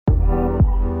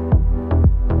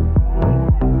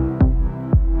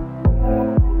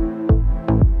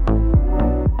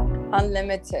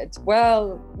unlimited.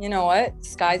 Well, you know what?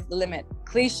 Sky's the limit.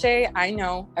 Cliche, I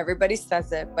know, everybody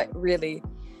says it, but really,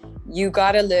 you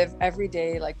gotta live every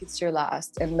day like it's your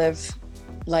last and live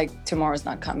like tomorrow's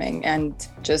not coming, and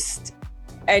just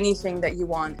anything that you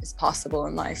want is possible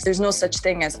in life. There's no such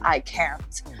thing as I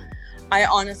can't. I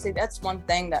honestly, that's one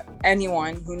thing that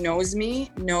anyone who knows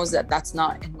me knows that that's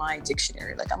not in my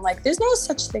dictionary. Like, I'm like, there's no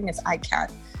such thing as I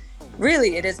can't.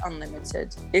 Really, it is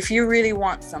unlimited. If you really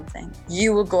want something,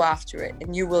 you will go after it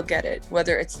and you will get it,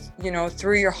 whether it's, you know,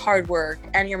 through your hard work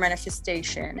and your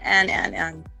manifestation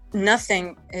and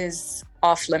nothing is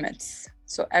off limits.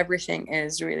 So everything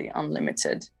is really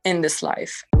unlimited in this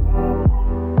life.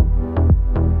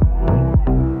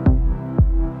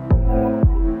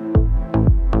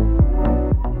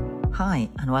 Hi,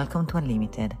 and welcome to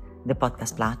Unlimited, the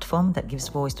podcast platform that gives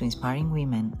voice to inspiring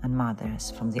women and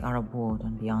mothers from the Arab world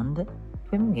and beyond to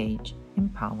engage,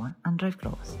 empower, and drive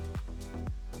growth.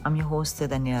 I'm your host,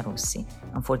 Daniela Rossi,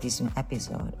 and for this new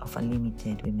episode of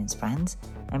Unlimited Women's Friends,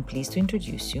 I'm pleased to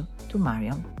introduce you to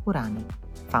Mariam Hourani,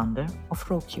 founder of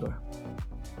RawCure.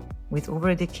 With over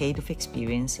a decade of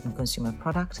experience in consumer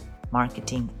product,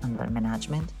 marketing, and brand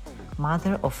management,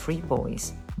 mother of 3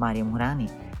 boys, Mariam Hourani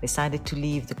decided to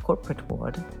leave the corporate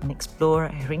world and explore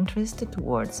her interest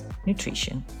towards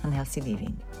nutrition and healthy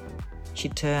living. She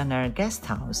turned her guest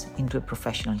house into a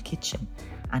professional kitchen,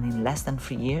 and in less than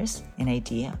 3 years, an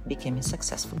idea became a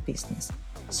successful business,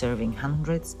 serving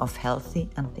hundreds of healthy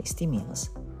and tasty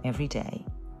meals every day.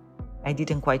 I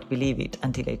didn't quite believe it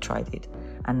until I tried it,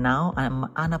 and now I'm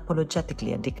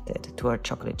unapologetically addicted to her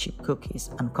chocolate chip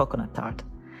cookies and coconut tart.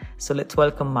 So let's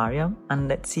welcome Mariam and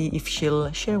let's see if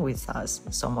she'll share with us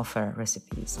some of her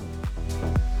recipes.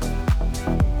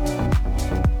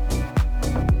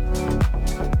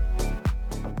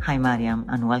 Hi Mariam,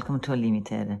 and welcome to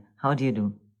Unlimited. How do you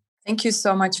do? Thank you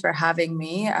so much for having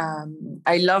me.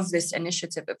 I love this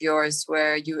initiative of yours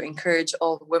where you encourage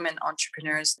all women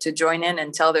entrepreneurs to join in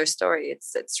and tell their story.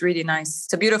 It's really nice.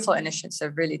 It's a beautiful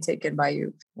initiative really taken by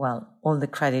you. Well, all the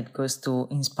credit goes to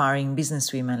inspiring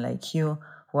businesswomen like you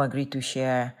who agree to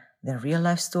share their real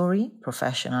life story,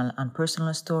 professional and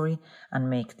personal story, and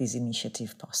make this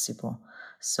initiative possible.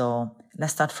 So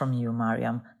let's start from you,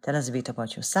 Mariam. Tell us a bit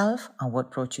about yourself and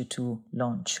what brought you to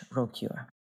launch RawCure.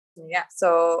 Yeah,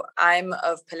 so I'm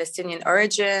of Palestinian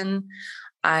origin.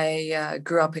 I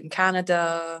grew up in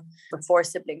Canada with 4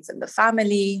 siblings in the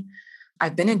family.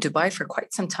 I've been in Dubai for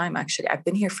quite some time, actually. I've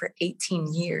been here for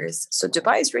 18 years. So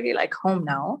Dubai is really like home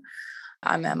now.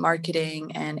 I'm a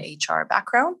marketing and HR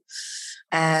background,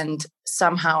 and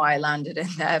somehow I landed in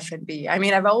the F&B. I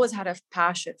mean, I've always had a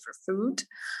passion for food.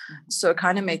 So it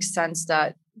kind of makes sense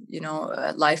that, you know,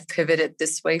 life pivoted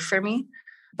this way for me.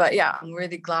 But yeah, I'm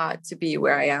really glad to be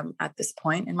where I am at this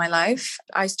point in my life.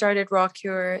 I started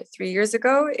RawCure 3 years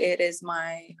ago. It is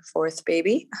my 4th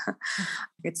baby.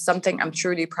 It's something I'm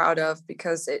truly proud of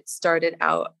because it started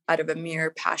out of a mere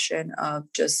passion of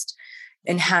just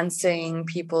enhancing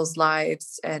people's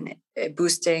lives and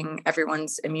boosting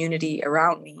everyone's immunity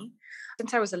around me.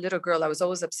 Since I was a little girl, I was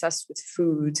always obsessed with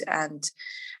food and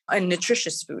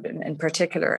nutritious food in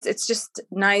particular. It's just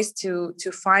nice to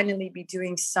finally be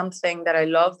doing something that I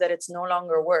love, that it's no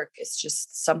longer work. It's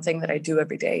just something that I do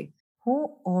every day. Who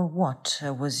or what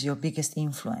was your biggest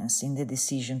influence in the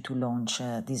decision to launch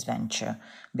this venture?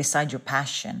 Besides your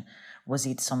passion, was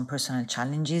it some personal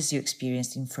challenges you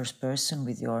experienced in first person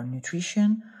with your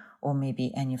nutrition, or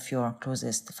maybe any of your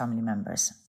closest family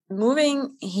members?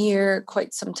 Moving here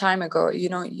quite some time ago, you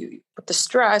know, with the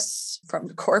stress from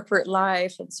the corporate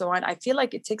life and so on, I feel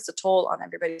like it takes a toll on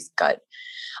everybody's gut.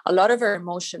 A lot of our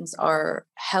emotions are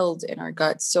held in our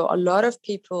guts. So a lot of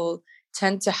people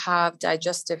tend to have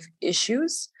digestive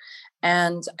issues.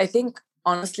 And I think,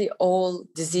 honestly, all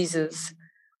diseases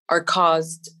are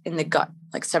caused in the gut,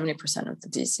 like 70% of the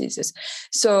diseases.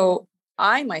 So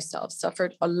I myself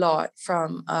suffered a lot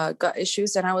from gut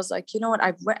issues. And I was like, you know what,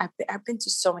 I've been to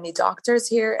so many doctors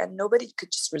here and nobody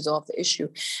could just resolve the issue.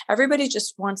 Everybody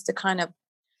just wants to kind of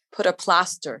put a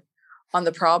plaster on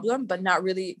the problem, but not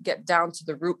really get down to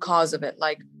the root cause of it.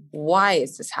 Like, why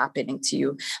is this happening to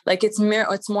you? Like, it's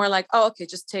more like, oh, okay,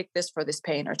 just take this for this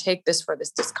pain or take this for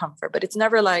this discomfort. But it's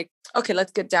never like, okay,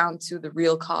 let's get down to the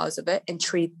real cause of it and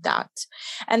treat that.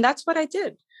 And that's what I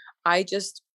did. I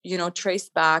just, you know,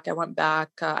 traced back. I went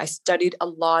back. I studied a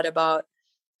lot about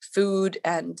food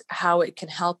and how it can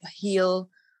help heal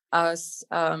us.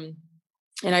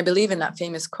 And I believe in that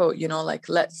famous quote, you know, like,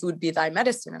 let food be thy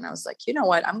medicine. And I was like, you know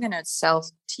what, I'm going to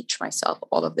self-teach myself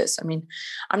all of this. I mean,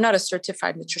 I'm not a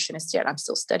certified nutritionist yet. I'm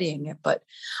still studying it, but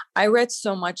I read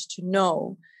so much to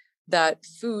know that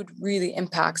food really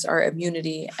impacts our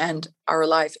immunity and our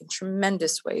life in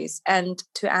tremendous ways. And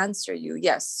to answer you,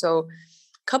 yes. So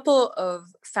a couple of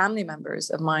family members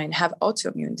of mine have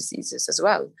autoimmune diseases as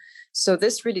well. So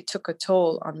this really took a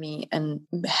toll on me and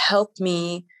helped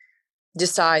me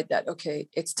decide that, okay,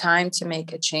 it's time to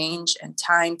make a change and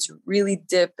time to really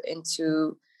dip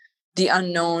into the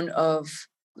unknown of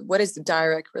what is the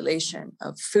direct relation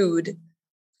of food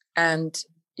and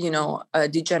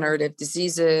degenerative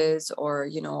diseases, or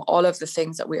all of the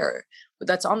things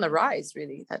that's on the rise,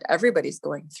 really, that everybody's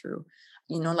going through.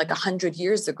 Like 100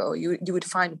 years ago, you would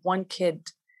find one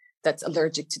kid that's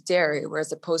allergic to dairy,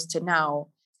 whereas opposed to now,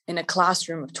 in a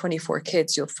classroom of 24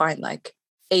 kids, you'll find like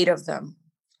 8 of them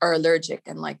are allergic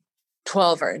and like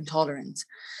 12 are intolerant.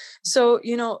 So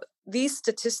these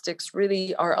statistics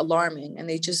really are alarming, and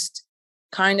they just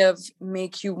kind of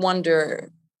make you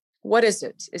wonder, what is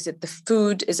it? Is it the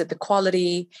food? Is it the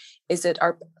quality? Is it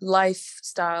our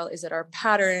lifestyle? Is it our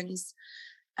patterns?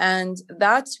 And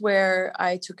that's where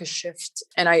I took a shift,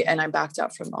 and I backed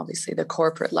out from obviously the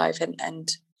corporate life and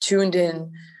tuned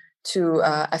in to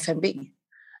F&B,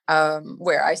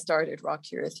 where I started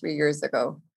Rockure 3 years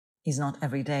ago. It's not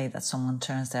every day that someone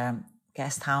turns their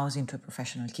guest house into a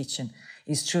professional kitchen.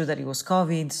 It's true that it was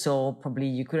COVID, so probably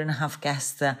you couldn't have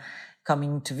guests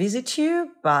coming to visit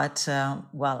you, but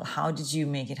how did you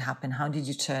make it happen? How did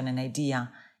you turn an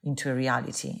idea into a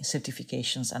reality,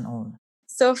 certifications and all?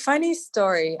 So funny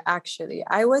story, actually.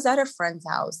 I was at a friend's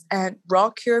house, and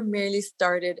Rockure merely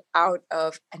started out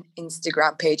of an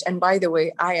Instagram page. And by the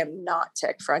way, I am not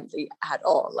tech friendly at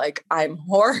all. Like, I'm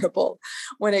horrible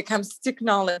when it comes to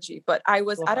technology. But I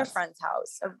was at a friend's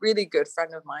house, a really good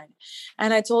friend of mine.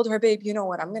 And I told her, babe, you know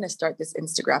what? I'm going to start this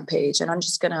Instagram page, and I'm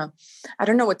just going to, I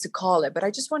don't know what to call it, but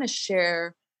I just want to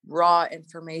share raw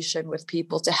information with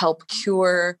people to help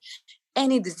cure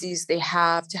any disease they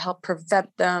have, to help prevent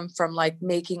them from like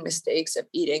making mistakes of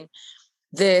eating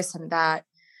this and that.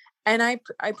 And I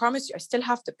promise you, I still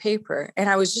have the paper, and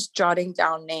I was just jotting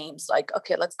down names like,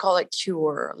 okay, let's call it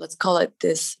cure. Let's call it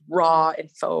this raw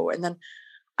info. And then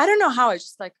I don't know how I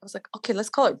was like, okay, let's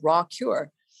call it raw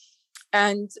cure.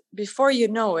 And before you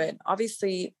know it,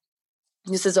 obviously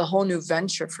this is a whole new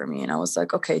venture for me. And I was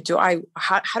like, okay,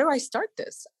 how do I start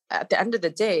this? At the end of the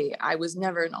day, I was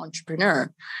never an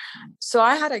entrepreneur. So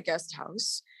I had a guest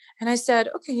house, and I said,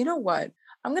 okay, you know what?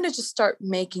 I'm going to just start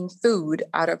making food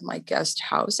out of my guest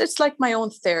house. It's like my own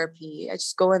therapy. I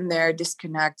just go in there,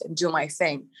 disconnect, and do my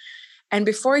thing. And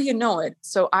before you know it,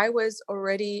 so I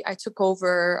took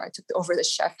over the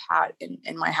chef hat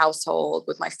in my household,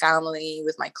 with my family,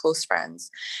 with my close friends.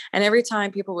 And every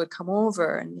time people would come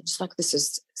over and just like, this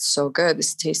is so good.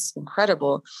 This tastes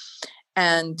incredible.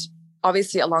 And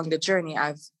obviously along the journey,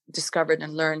 I've discovered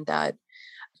and learned that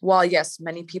while yes,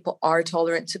 many people are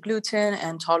tolerant to gluten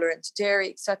and tolerant to dairy,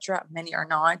 etc., many are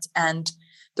not. And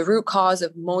the root cause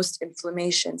of most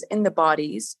inflammations in the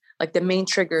bodies, like the main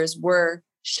triggers, were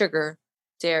sugar,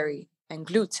 dairy, and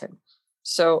gluten.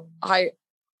 So I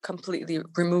completely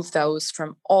removed those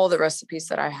from all the recipes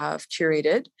that I have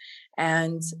curated.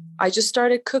 And I just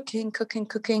started cooking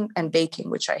and baking,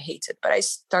 which I hated. But I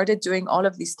started doing all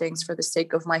of these things for the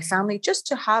sake of my family, just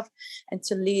to have and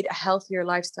to lead a healthier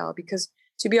lifestyle. Because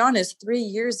to be honest, 3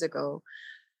 years ago,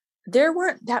 there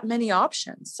weren't that many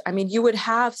options. I mean, you would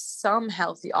have some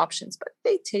healthy options, but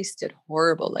they tasted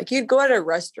horrible. Like, you'd go at a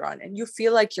restaurant and you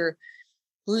feel like you're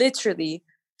literally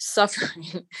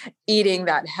suffering eating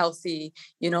that healthy,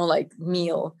 like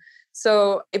meal.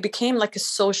 So it became like a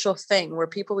social thing where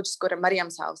people would just go to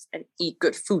Mariam's house and eat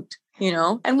good food,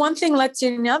 And one thing led to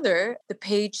another. The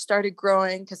page started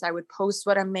growing because I would post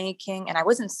what I'm making, and I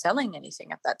wasn't selling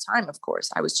anything at that time, of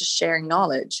course. I was just sharing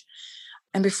knowledge.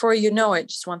 And before you know it,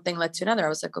 just one thing led to another. I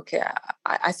was like, okay,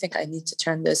 I think I need to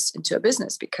turn this into a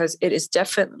business, because it is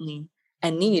definitely a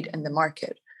need in the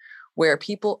market where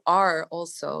people are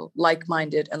also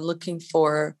like-minded and looking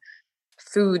for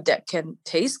food that can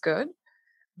taste good,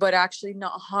 but actually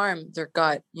not harm their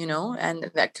gut,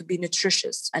 and that could be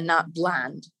nutritious and not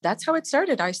bland. That's how it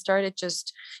started. I started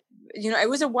just, it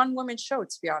was a one-woman show,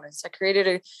 to be honest. I created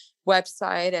a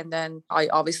website, and then I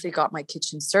obviously got my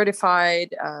kitchen certified,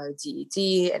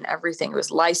 DED and everything. It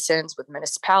was licensed with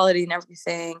municipality and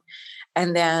everything.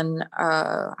 And then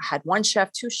I had 1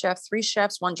 chef, 2 chefs, 3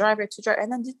 chefs, 1 driver, 2 drivers.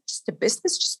 And then the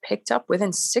business just picked up.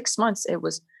 Within 6 months, it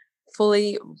was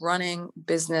fully running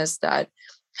business that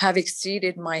have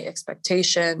exceeded my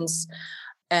expectations.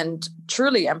 And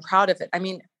truly, I'm proud of it. I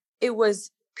mean, it was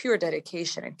pure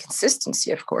dedication and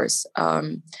consistency, of course.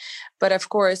 But of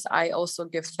course, I also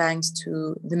give thanks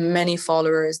to the many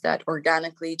followers that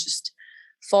organically just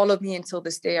followed me until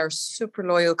this day, are super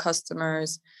loyal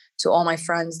customers. To all my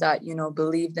friends that,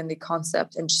 believed in the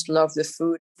concept and just love the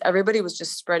food. Everybody was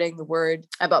just spreading the word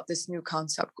about this new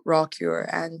concept, Raw Cure.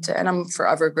 And I'm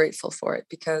forever grateful for it,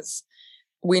 because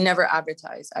we never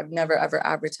advertise. I've never, ever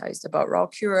advertised about Raw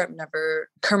Cure. I've never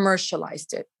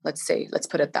commercialized it. Let's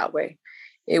put it that way.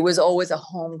 It was always a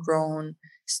homegrown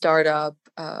startup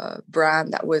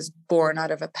brand that was born out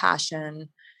of a passion,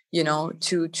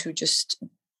 to just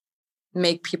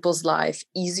make people's life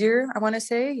easier, I want to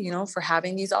say, for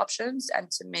having these options, and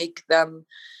to make them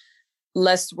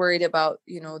less worried about,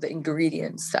 the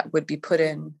ingredients that would be put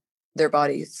in their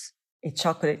bodies. A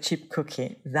chocolate chip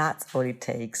cookie, that's all it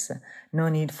takes. No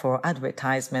need for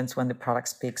advertisements when the product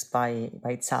speaks by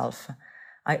itself.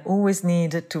 I always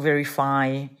need to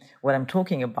verify what I'm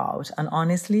talking about. And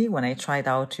honestly, when I tried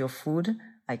out your food,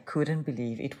 I couldn't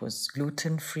believe it was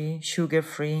gluten-free,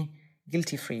 sugar-free,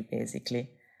 guilty-free, basically.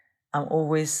 I'm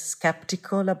always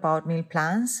skeptical about meal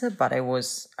plans, but I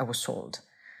was sold.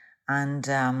 And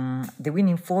the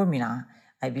winning formula,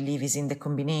 I believe, is in the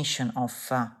combination of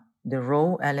the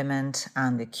raw element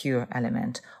and the cure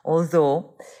element.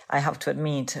 Although I have to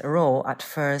admit, raw at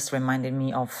first reminded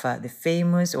me of the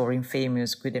famous or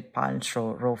infamous Gwyneth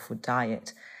Paltrow raw food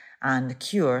diet, and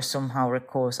cure somehow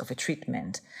recalls of a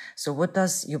treatment. So what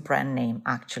does your brand name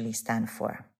actually stand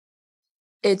for?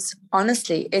 It's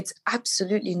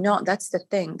absolutely not. That's the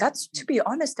thing. To be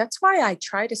honest, that's why I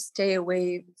try to stay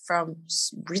away from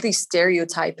really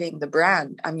stereotyping the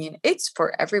brand. I mean, it's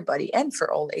for everybody and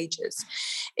for all ages.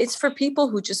 It's for people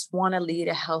who just want to lead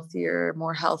a healthier,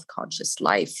 more health conscious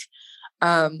life.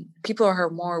 People are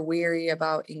more wary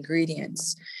about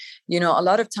ingredients. A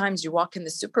lot of times you walk in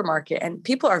the supermarket and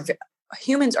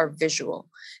humans are visual.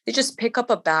 They just pick up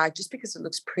a bag just because it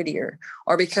looks prettier,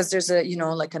 or because there's a,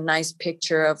 like a nice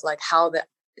picture of like how the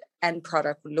end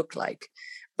product would look like.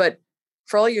 But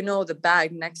for all the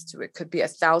bag next to it could be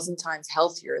 1,000 times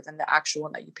healthier than the actual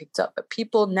one that you picked up. But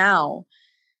people now,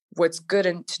 what's good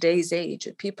in today's age,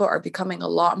 people are becoming a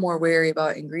lot more wary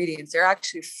about ingredients. They're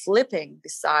actually flipping the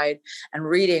side and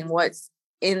reading what's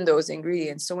in those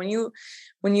ingredients. So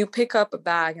when you pick up a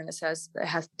bag and it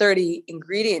has 30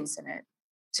 ingredients in it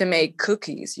to make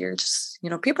cookies, you're just,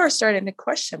 people are starting to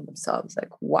question themselves,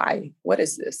 like, why? What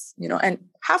is this? And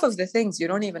half of the things you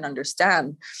don't even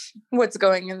understand what's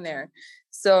going in there.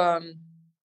 So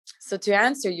to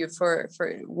answer you for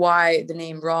why the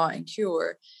name Raw and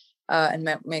Cure and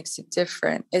makes it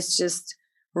different, it's just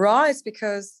raw is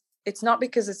because it's not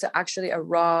because it's actually a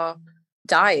raw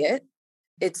diet.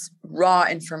 It's raw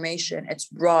information. It's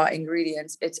raw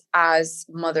ingredients. It's as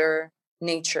Mother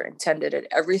Nature intended it.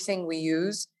 Everything we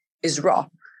use is raw,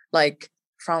 like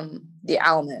from the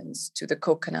almonds to the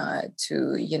coconut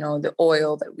to, the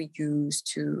oil that we use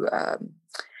to,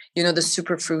 the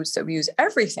superfruits that we use,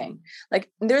 everything.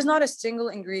 Like there's not a single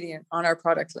ingredient on our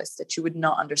product list that you would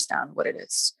not understand what it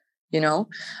is.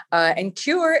 And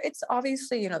cure, it's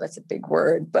obviously, that's a big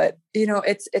word, but,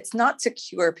 it's not to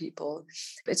cure people.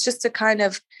 It's just to kind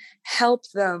of help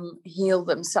them heal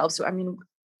themselves. So, I mean,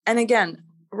 and again,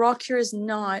 Raw Cure is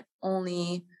not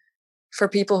only for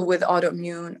people with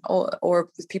autoimmune or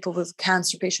with people with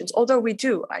cancer patients, although I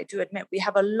do admit we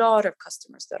have a lot of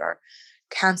customers that are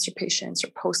cancer patients or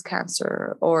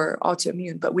post-cancer or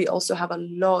autoimmune, but we also have a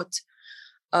lot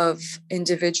of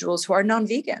individuals who are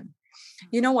non-vegan.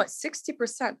 You know what?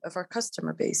 60% of our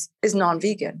customer base is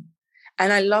non-vegan.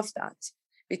 And I love that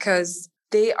because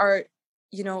they are,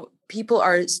 people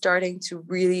are starting to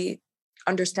really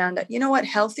understand that,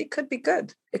 healthy could be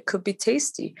good. It could be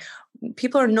tasty.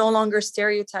 People are no longer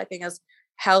stereotyping as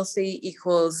healthy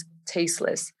equals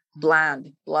tasteless,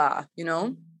 bland, blah,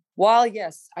 While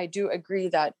yes, I do agree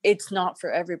that it's not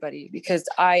for everybody, because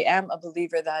I am a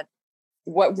believer that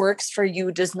what works for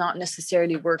you does not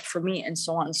necessarily work for me, and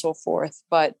so on and so forth.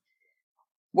 But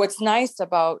what's nice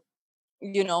about,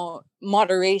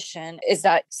 moderation is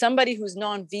that somebody who's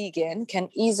non-vegan can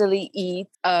easily eat,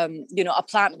 a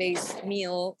plant-based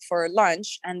meal for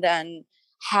lunch and then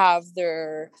have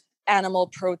their animal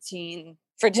protein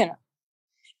for dinner.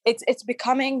 It's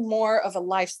becoming more of a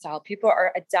lifestyle. People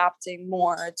are adapting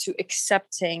more to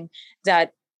accepting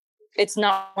that it's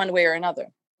not one way or another.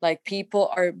 Like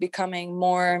people are becoming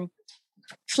more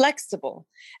flexible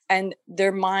and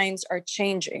their minds are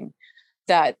changing,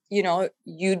 that, you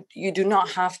do not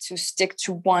have to stick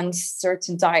to one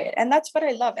certain diet. And that's what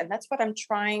I love. And that's what I'm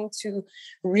trying to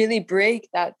really break,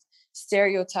 that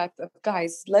stereotype of,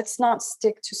 guys, let's not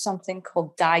stick to something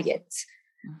called diet.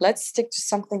 Let's stick to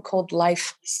something called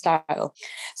lifestyle.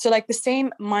 So like the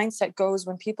same mindset goes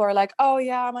when people are like, oh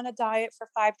yeah, I'm on a diet for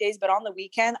 5 days, but on the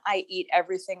weekend, I eat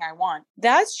everything I want.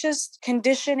 That's just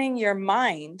conditioning your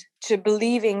mind to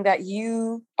believing that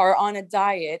you are on a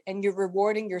diet and you're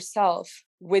rewarding yourself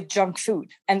with junk food.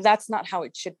 And that's not how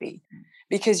it should be.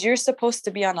 Because you're supposed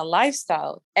to be on a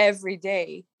lifestyle every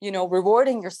day,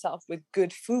 rewarding yourself with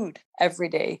good food every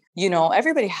day.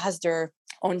 Everybody has their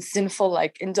own sinful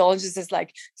like indulgences.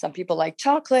 Like some people like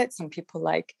chocolate, some people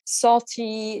like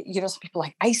salty, some people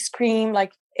like ice cream.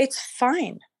 Like it's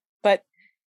fine, but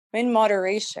in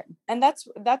moderation. And that's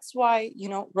why,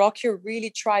 Rockure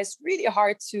really tries really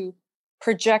hard to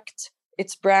project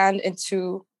its brand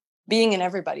into being in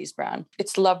everybody's brand.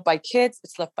 It's loved by kids,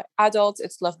 it's loved by adults,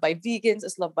 it's loved by vegans,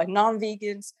 it's loved by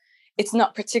non-vegans. It's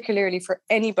not particularly for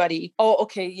anybody. Oh,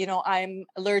 okay, I'm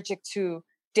allergic to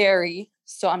dairy,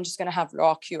 so I'm just going to have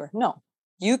Rockure. No,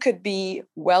 you could be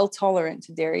well tolerant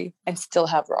to dairy and still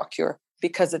have Rockure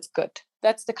because it's good.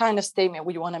 That's the kind of statement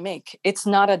we want to make. It's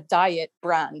not a diet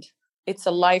brand. It's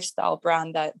a lifestyle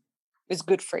brand that is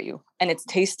good for you, and it's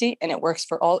tasty, and it works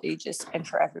for all ages and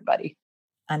for everybody.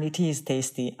 And it is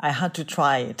tasty. I had to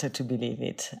try it to believe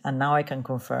it, and now I can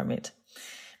confirm it.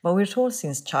 But we're told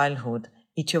since childhood,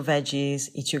 eat your veggies,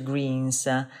 eat your greens,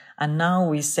 and now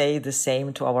we say the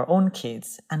same to our own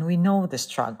kids, and we know the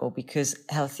struggle because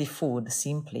healthy food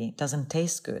simply doesn't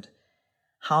taste good.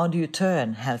 How do you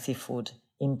turn healthy food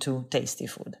into tasty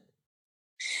food?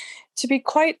 To be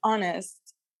quite honest,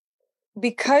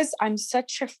 because I'm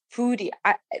such a foodie,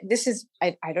 I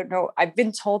don't know, I've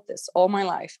been told this all my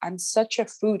life. I'm such a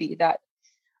foodie that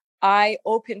I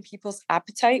open people's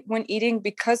appetite when eating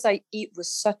because I eat with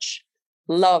such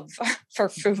love for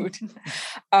food.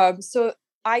 So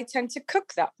I tend to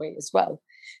cook that way as well.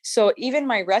 So even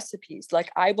my recipes,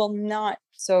 like I will not,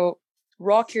 so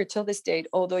Rockure till this date,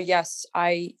 although yes,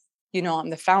 I'm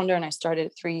the founder and I started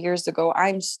it 3 years ago,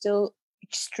 I'm still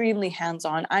extremely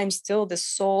hands-on. I'm still the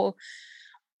sole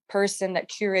person that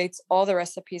curates all the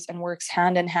recipes and works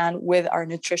hand in hand with our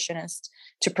nutritionist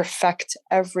to perfect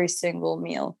every single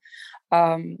meal.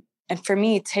 And for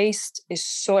me, taste is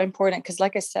so important because,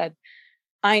 like I said,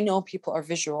 I know people are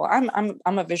visual. I'm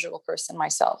a visual person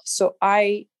myself, so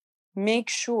I make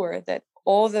sure that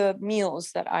all the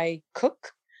meals that I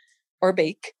cook or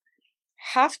bake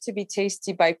have to be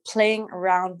tasty by playing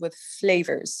around with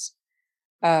flavors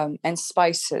and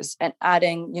spices and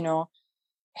adding,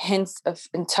 hints of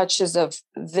and touches of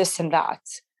this and that.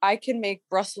 I can make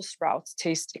Brussels sprouts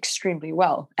taste extremely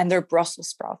well, and they're Brussels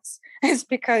sprouts. It's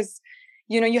because,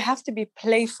 you have to be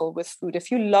playful with food.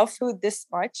 If you love food this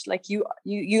much, like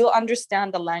you'll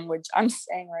understand the language I'm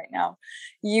saying right now.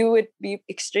 You would be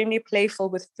extremely playful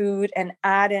with food and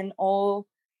add in all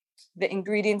the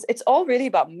ingredients. It's all really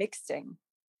about mixing.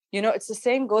 It's the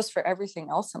same goes for everything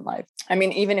else in life. I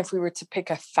mean, even if we were to pick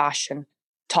a fashion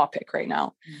topic right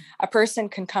now, a person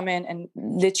can come in and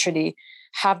literally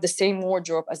have the same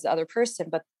wardrobe as the other person,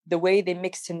 but the way they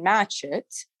mix and match it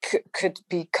could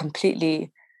be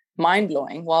completely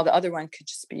mind-blowing, while the other one could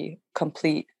just be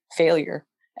complete failure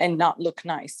and not look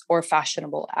nice or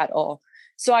fashionable at all.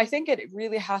 So I think it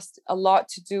really has a lot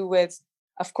to do with,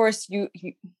 of course, you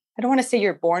I don't want to say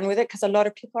you're born with it, because a lot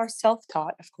of people are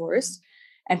self-taught, of course,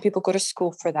 and people go to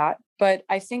school for that. But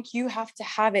I think you have to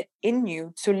have it in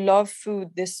you to love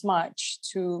food this much,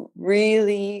 to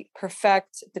really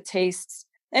perfect the tastes.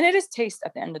 And it is taste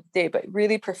at the end of the day, but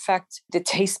really perfect the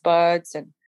taste buds and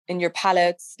in your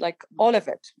palates, like all of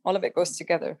it goes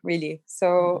together, really.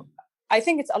 So I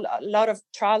think it's a lot of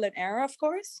trial and error, of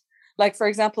course. Like, for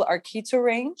example, our keto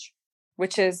range,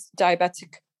 which is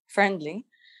diabetic friendly,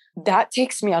 that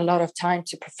takes me a lot of time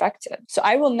to perfect it. So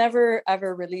I will never,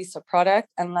 ever release a product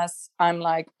unless I'm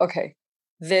like, okay,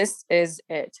 this is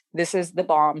it. This is the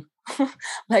bomb.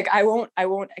 Like, I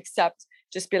won't accept,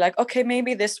 just be like, okay,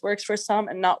 maybe this works for some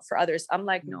and not for others. I'm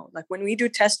like, no, like when we do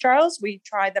test trials, we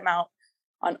try them out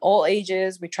on all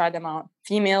ages. We try them out,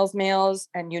 females, males,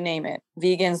 and you name it,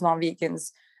 vegans,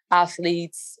 non-vegans,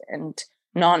 athletes and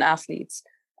non-athletes.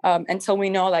 Until we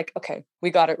know, like, okay, we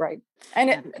got it right.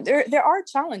 And there are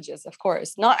challenges, of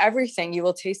course. Not everything you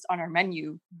will taste on our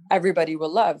menu, everybody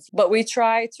will love. But we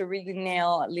try to really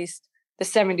nail at least the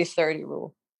 70-30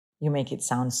 rule. You make it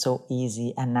sound so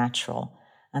easy and natural.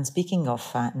 And speaking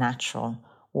of natural,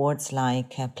 words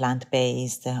like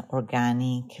plant-based,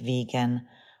 organic, vegan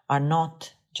are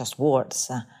not just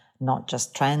words, not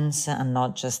just trends, and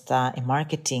not just a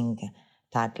marketing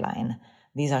tagline.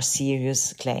 These are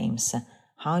serious claims.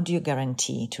 How do you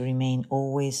guarantee to remain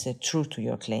always true to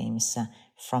your claims,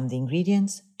 from the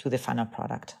ingredients to the final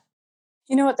product?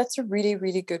 You know what? That's a really,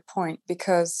 really good point,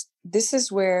 because this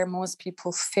is where most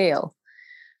people fail.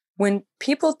 When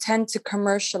people tend to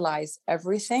commercialize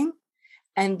everything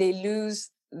and they lose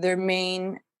their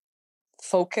main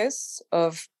focus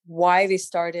of why they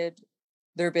started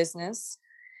their business,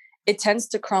 it tends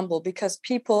to crumble, because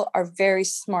people are very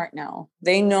smart now.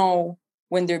 They know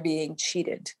when they're being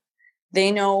cheated.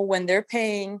 They know when they're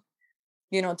paying,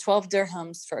 12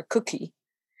 dirhams for a cookie.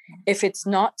 If it's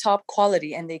not top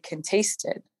quality and they can taste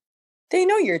it, they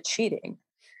know you're cheating.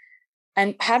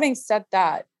 And having said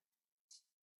that,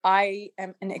 I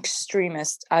am an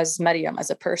extremist as Mariam, as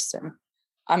a person.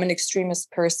 I'm an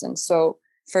extremist person. So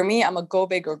for me, I'm a go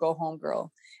big or go home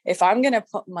girl. If I'm going to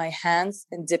put my hands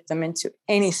and dip them into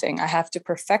anything, I have to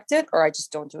perfect it, or I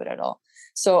just don't do it at all.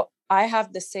 So I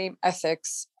have the same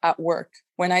ethics at work.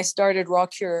 When I started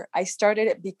RawCure, I started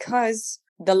it because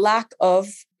the lack of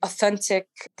authentic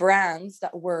brands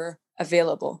that were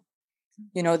available.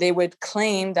 They would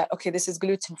claim that, okay, this is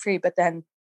gluten-free, but then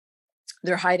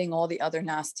they're hiding all the other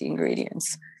nasty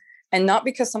ingredients. And not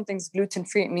because something's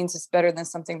gluten-free, it means it's better than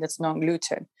something that's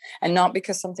non-gluten. And not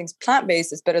because something's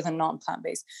plant-based, it's better than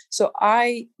non-plant-based. So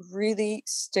I really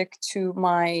stick to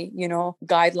my,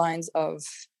 guidelines of,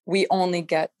 we only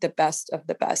get the best of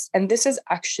the best. And this is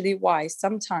actually why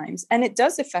sometimes, and it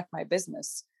does affect my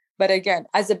business. But again,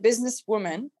 as a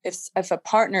businesswoman, if a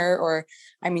partner or,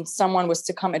 someone was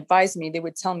to come advise me, they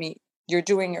would tell me, you're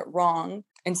doing it wrong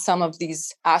in some of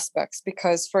these aspects.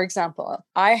 Because, for example,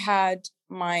 I had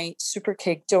my super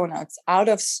cake donuts out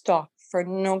of stock for,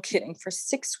 no kidding, for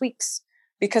 6 weeks,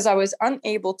 because I was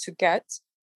unable to get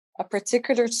a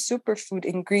particular superfood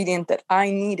ingredient that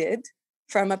I needed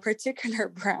from a particular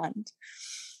brand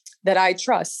that I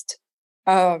trust.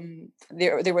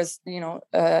 There was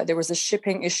a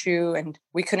shipping issue, and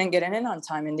we couldn't get it in on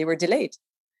time, and they were delayed.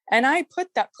 And I put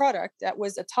that product that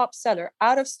was a top seller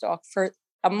out of stock for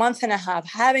a month and a half,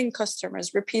 having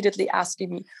customers repeatedly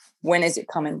asking me, when is it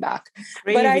coming back?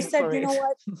 But I said, you know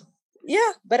what?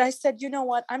 Yeah, but I said, you know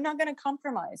what? I'm not going to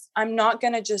compromise. I'm not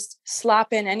going to just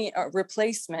slap in any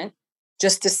replacement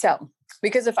just to sell.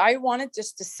 Because if I wanted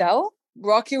just to sell,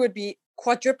 RawCure would be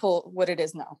quadruple what it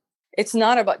is now. It's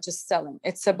not about just selling.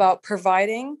 It's about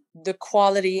providing the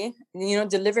quality,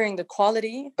 delivering the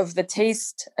quality of the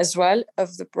taste as well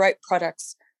of the right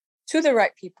products to the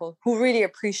right people who really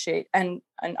appreciate and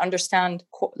understand,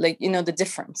 the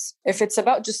difference. If it's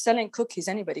about just selling cookies,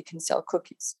 anybody can sell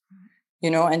cookies,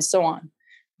 and so on.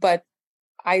 But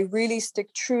I really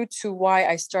stick true to why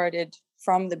I started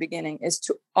from the beginning, is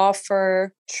to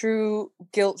offer true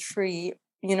guilt-free,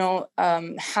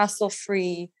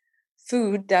 hassle-free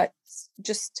food that's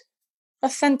just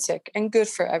authentic and good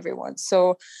for everyone.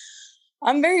 So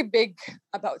I'm very big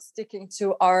about sticking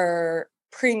to our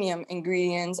premium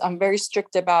ingredients. I'm very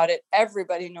strict about it.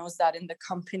 Everybody knows that in the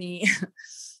company.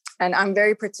 And I'm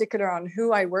very particular on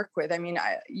who I work with.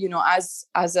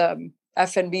 As a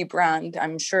F&B brand,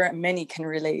 I'm sure many can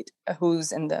relate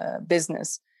who's in the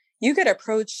business. You get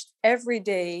approached every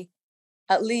day,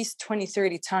 at least 20,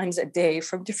 30 times a day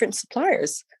from different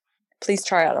suppliers. Please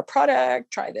try out a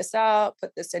product, try this out,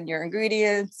 put this in your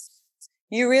ingredients.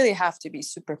 You really have to be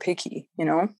super picky,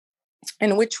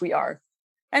 and which we are,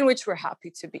 and which we're happy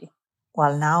to be.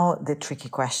 Well, now the tricky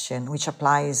question, which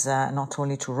applies not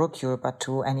only to RawCure, but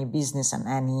to any business and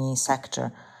any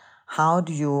sector. How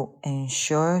do you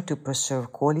ensure to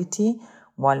preserve quality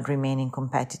while remaining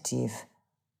competitive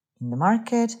in the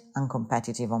market and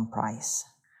competitive on price?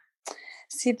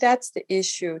 See, that's the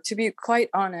issue. To be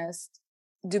quite honest,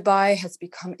 Dubai has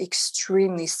become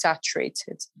extremely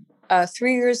saturated.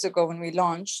 3 years ago when we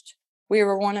launched, we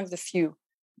were one of the few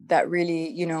that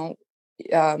really,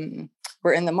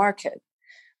 were in the market.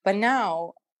 But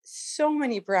now so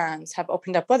many brands have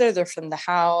opened up, whether they're from the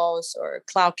house or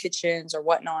cloud kitchens or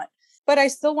whatnot. But I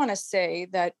still want to say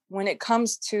that when it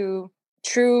comes to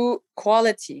true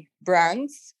quality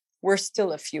brands, we're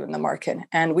still a few in the market,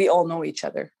 and we all know each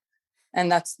other. And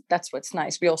that's what's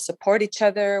nice. We all support each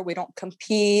other. We don't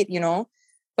compete,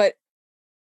 But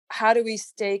how do we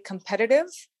stay competitive?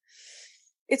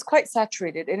 It's quite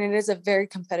saturated, and it is a very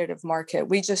competitive market.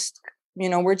 We're just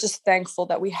thankful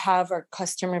that we have our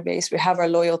customer base, we have our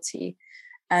loyalty,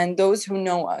 and those who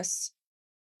know us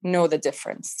know the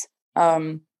difference.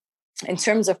 In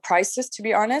terms of prices, to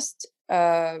be honest,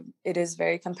 it is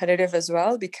very competitive as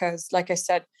well, because, like I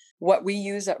said, what we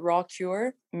use at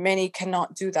RawCure, many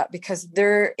cannot do that because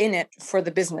they're in it for the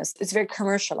business. It's very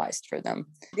commercialized for them.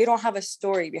 They don't have a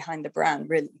story behind the brand,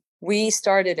 really. We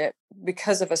started it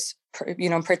because of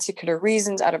particular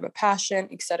reasons, out of a passion,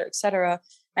 et cetera, et cetera.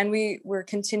 And we're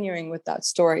continuing with that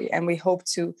story. And we hope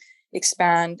to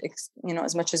expand,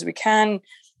 as much as we can.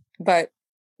 But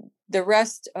the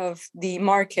rest of the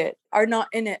market are not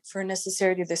in it for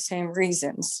necessarily the same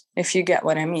reasons, if you get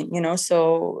what I mean,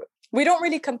 so we don't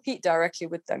really compete directly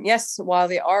with them. Yes, while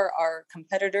they are our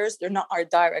competitors, they're not our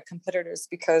direct competitors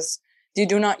because they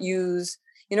do not use,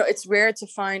 it's rare to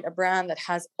find a brand that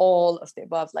has all of the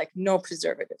above, like no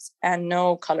preservatives and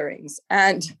no colorings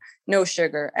and no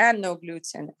sugar and no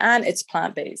gluten, and it's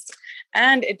plant-based.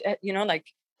 And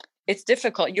it's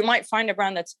difficult. You might find a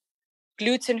brand that's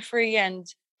gluten-free and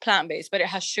plant-based, but it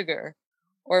has sugar,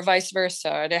 or vice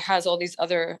versa. It has all these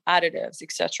other additives,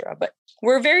 etc. But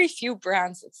we're very few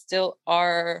brands that still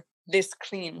are this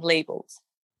clean labeled.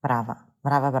 Brava,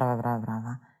 brava, brava, brava,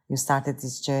 brava. You started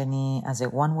this journey as a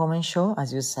one-woman show,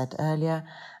 as you said earlier,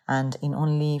 and in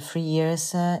only 3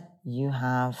 years, you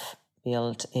have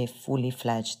built a fully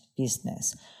fledged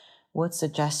business. What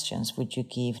suggestions would you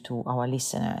give to our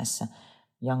listeners,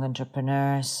 young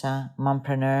entrepreneurs,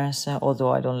 mompreneurs,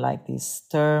 although I don't like this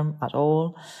term at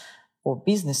all, or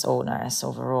business owners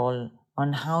overall,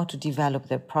 on how to develop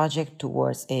their project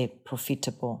towards a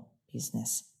profitable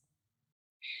business?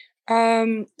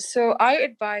 So I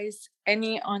advise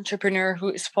any entrepreneur who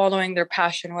is following their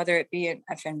passion, whether it be in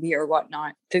F&B or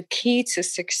whatnot, the key to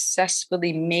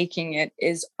successfully making it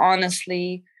is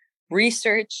honestly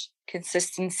research,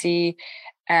 consistency,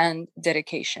 and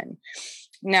dedication.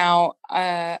 Now,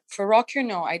 for Rock Your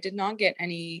No, I did not get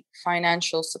any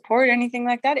financial support or anything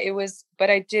like that. But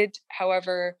I did,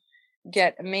 however,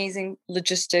 get amazing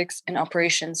logistics and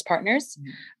operations partners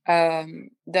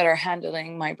that are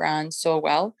handling my brand so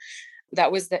well.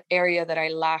 That was the area that I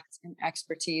lacked in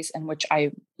expertise and which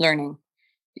I'm learning,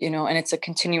 and it's a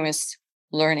continuous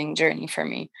learning journey for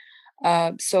me.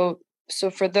 So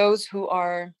for those who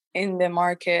are in the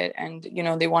market and,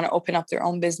 they want to open up their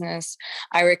own business,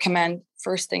 I recommend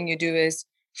first thing you do is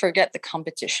forget the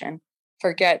competition,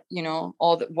 forget,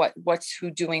 all the what's who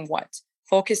doing what.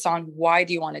 Focus on why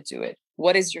do you want to do it?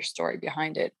 What is your story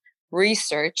behind it?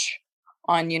 Research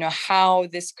on, how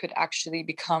this could actually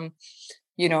become,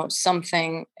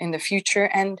 something in the future.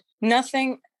 And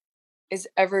nothing is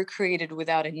ever created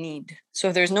without a need. So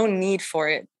if there's no need for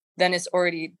it, then it's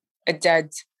already a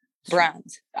dead brand.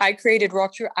 I created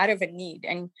Rock Your out of a need,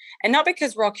 and not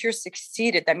because Rock Your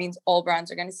succeeded, that means all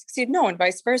brands are going to succeed. No, and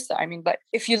vice versa. I mean, but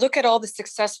if you look at all the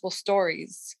successful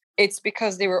stories, it's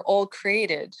because they were all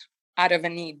created out of a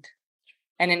need.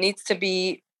 And it needs to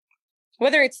be,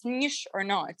 whether it's niche or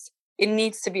not, it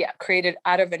needs to be created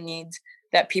out of a need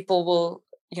that people will,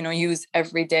 use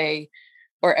every day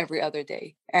or every other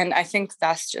day. And I think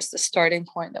that's just the starting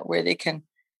point where they can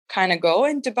kind of go.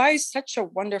 And Dubai is such a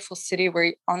wonderful city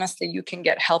where honestly you can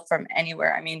get help from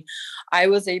anywhere. I mean, I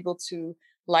was able to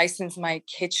license my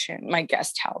kitchen, my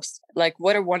guest house. Like,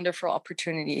 what a wonderful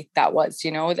opportunity that was,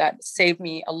 that saved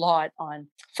me a lot on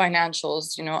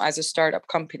financials, as a startup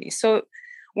company. So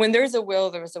when there's a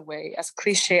will, there's a way, as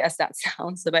cliche as that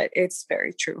sounds, but it's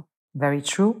very true. Very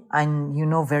true. And you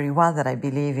know very well that I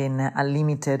believe in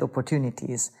unlimited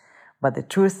opportunities. But the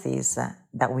truth is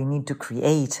that we need to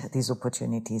create these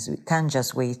opportunities. We can't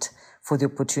just wait for the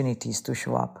opportunities to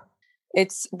show up.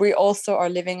 We also are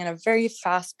living in a very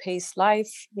fast-paced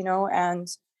life, and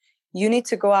you need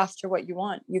to go after what you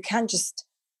want. You can't just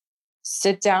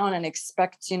sit down and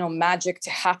expect, magic to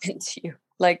happen to you.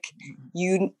 Like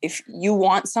if you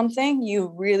want something,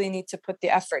 you really need to put the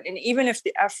effort. And even if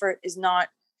the effort is not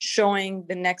showing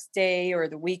the next day or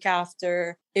the week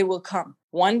after, it will come.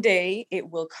 One day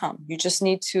it will come. You just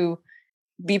need to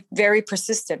be very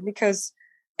persistent because,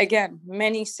 again,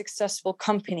 many successful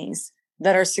companies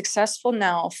that are successful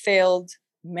now failed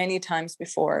many times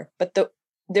before. But the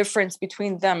difference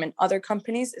between them and other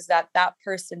companies is that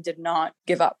person did not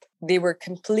give up. They were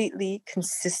completely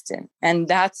consistent. And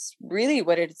that's really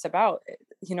what it's about.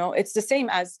 It's the same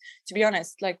as, to be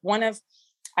honest, like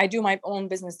I do my own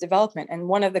business development, and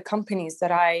one of the companies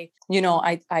that I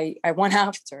went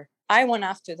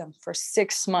after them for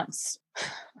 6 months.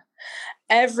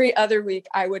 Every other week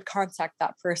I would contact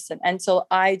that person until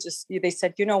they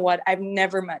said, you know what? I've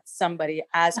never met somebody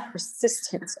as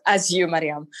persistent as you,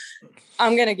 Mariam.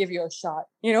 I'm going to give you a shot,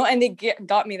 and they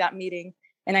got me that meeting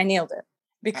and I nailed it.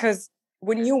 Because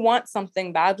when you want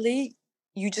something badly,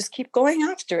 you just keep going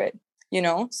after it,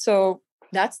 So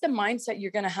that's the mindset you're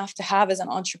going to have as an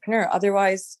entrepreneur.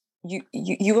 Otherwise,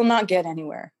 you will not get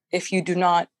anywhere if you do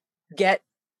not get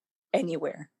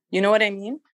anywhere. You know what I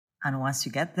mean? And once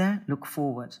you get there, look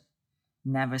forward.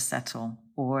 Never settle,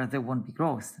 or there won't be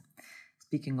growth.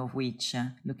 Speaking of which,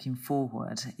 looking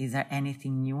forward, is there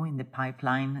anything new in the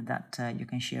pipeline that you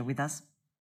can share with us?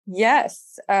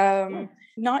 Yes.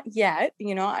 Not yet.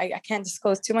 I can't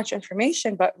disclose too much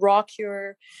information, but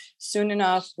Rockure soon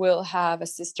enough will have a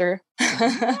sister.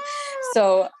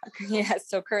 So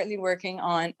currently working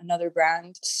on another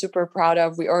brand. Super proud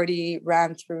of. We already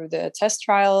ran through the test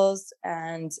trials,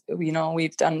 and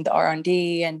we've done the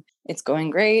R&D, and it's going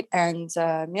great. And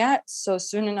so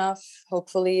soon enough,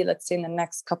 hopefully, let's say in the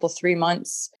next 3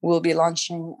 months, we'll be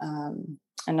launching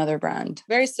another brand.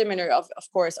 Very similar, of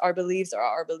course, our beliefs are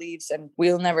our beliefs, and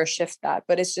we'll never shift that,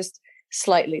 but it's just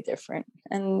slightly different.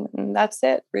 And that's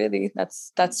it, really.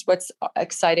 That's what's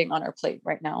exciting on our plate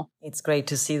right now. It's great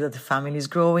to see that the family is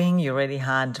growing. You already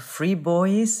had 3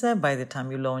 boys by the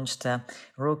time you launched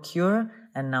Rockure,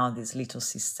 and now this little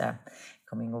sister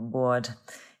coming on board.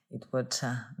 It what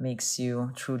makes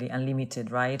you truly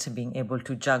unlimited, right? Being able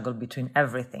to juggle between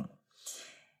everything.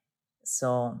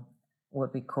 So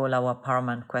what we call our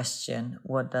paramount question,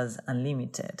 what does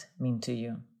unlimited mean to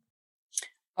you?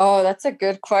 Oh, that's a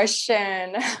good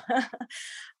question.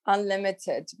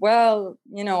 Unlimited. Well,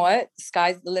 you know what?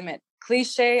 Sky's the limit.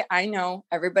 Cliche, I know,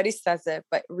 everybody says it,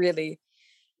 but really,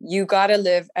 you got to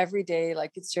live every day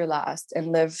like it's your last,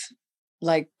 and live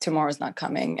like tomorrow's not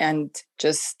coming, and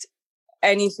just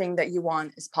anything that you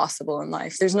want is possible in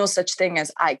life. There's no such thing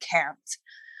as I can't.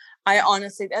 I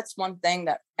honestly, that's one thing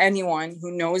that anyone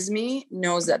who knows me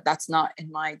knows that that's not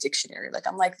in my dictionary. Like,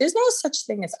 I'm like, there's no such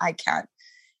thing as I can't.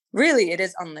 Really, it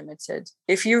is unlimited.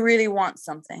 If you really want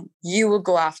something, you will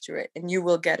go after it and you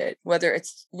will get it, whether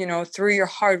it's, through your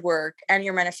hard work and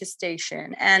your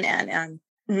manifestation and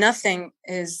nothing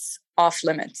is off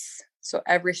limits. So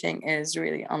everything is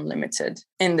really unlimited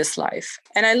in this life.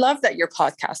 And I love that your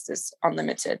podcast is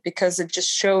unlimited, because it just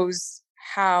shows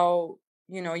how,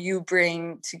 you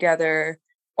bring together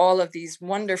all of these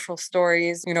wonderful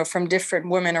stories, from different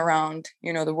women around,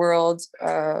 the world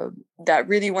that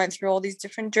really went through all these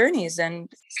different journeys.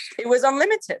 And it was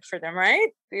unlimited for them, right?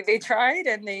 They tried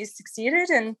and they succeeded,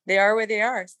 and they are where they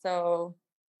are. So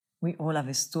we all have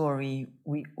a story.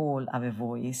 We all have a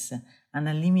voice. And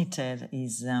Unlimited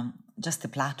is just a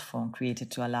platform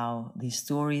created to allow these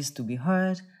stories to be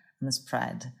heard and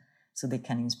spread, so they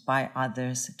can inspire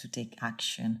others to take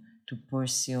action, to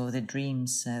pursue their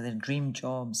dreams, their dream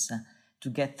jobs, to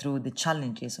get through the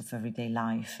challenges of everyday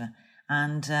life,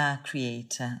 and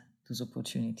create those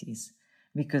opportunities.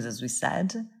 Because, as we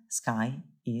said, sky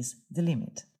is the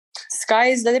limit. Sky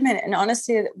is the limit. And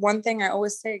honestly, one thing I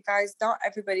always say, guys, not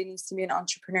everybody needs to be an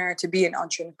entrepreneur to be an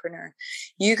entrepreneur.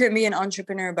 You can be an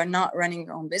entrepreneur by not running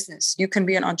your own business. You can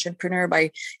be an entrepreneur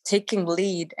by taking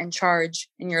lead and charge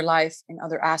in your life in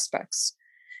other aspects.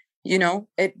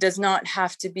 It does not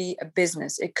have to be a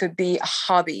business. It could be a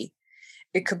hobby.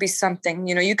 It could be something,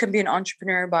 you can be an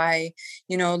entrepreneur by,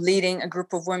 leading a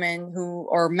group of women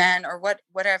or men or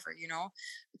whatever,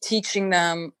 teaching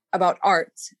them about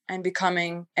art and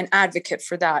becoming an advocate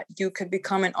for that. You could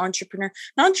become an entrepreneur.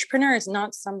 An entrepreneur is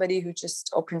not somebody who just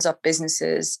opens up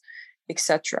businesses,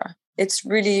 etc. It's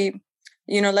really,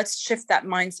 let's shift that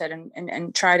mindset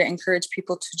and try to encourage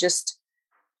people to just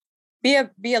be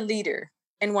a leader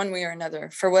in one way or another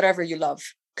for whatever you love.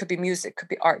 Could be music, could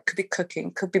be art, could be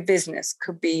cooking, could be business,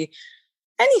 could be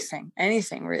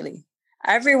anything really.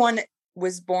 Everyone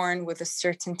was born with a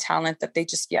certain talent that they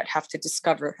just yet have to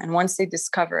discover. And once they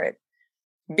discover it,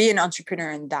 be an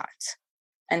entrepreneur in that,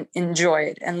 and enjoy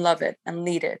it and love it and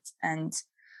lead it and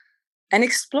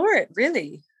explore it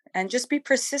really, and just be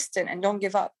persistent and don't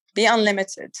give up. Be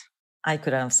unlimited. I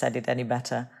couldn't have said it any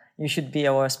better. You should be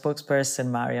our spokesperson,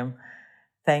 Mariam.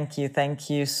 Thank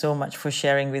you so much for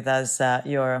sharing with us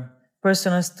your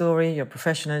personal story, your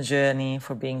professional journey,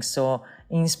 for being so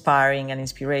inspiring and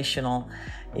inspirational.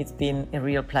 It's been a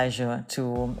real pleasure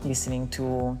to listening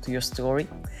to your story.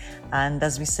 And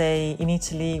as we say in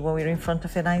Italy when we're in front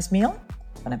of a nice meal,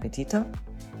 buon appetito.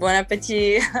 Buon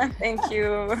appetit. Thank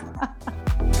you.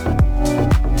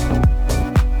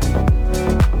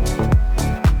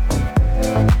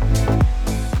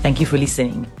 Thank you for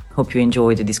listening. Hope you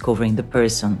enjoyed discovering the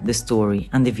person, the story,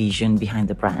 and the vision behind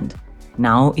the brand.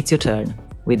 Now it's your turn.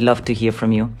 We'd love to hear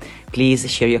from you. Please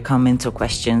share your comments or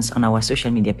questions on our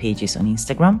social media pages on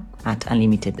Instagram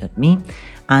 @unlimited.me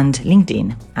and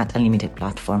LinkedIn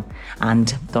 @unlimitedplatform.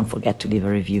 And don't forget to leave a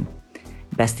review.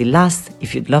 Best till last,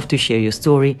 if you'd love to share your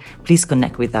story, please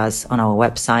connect with us on our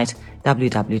website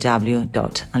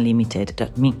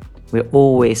www.unlimited.me. We're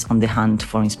always on the hunt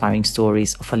for inspiring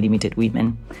stories of unlimited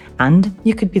women, and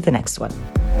you could be the next one.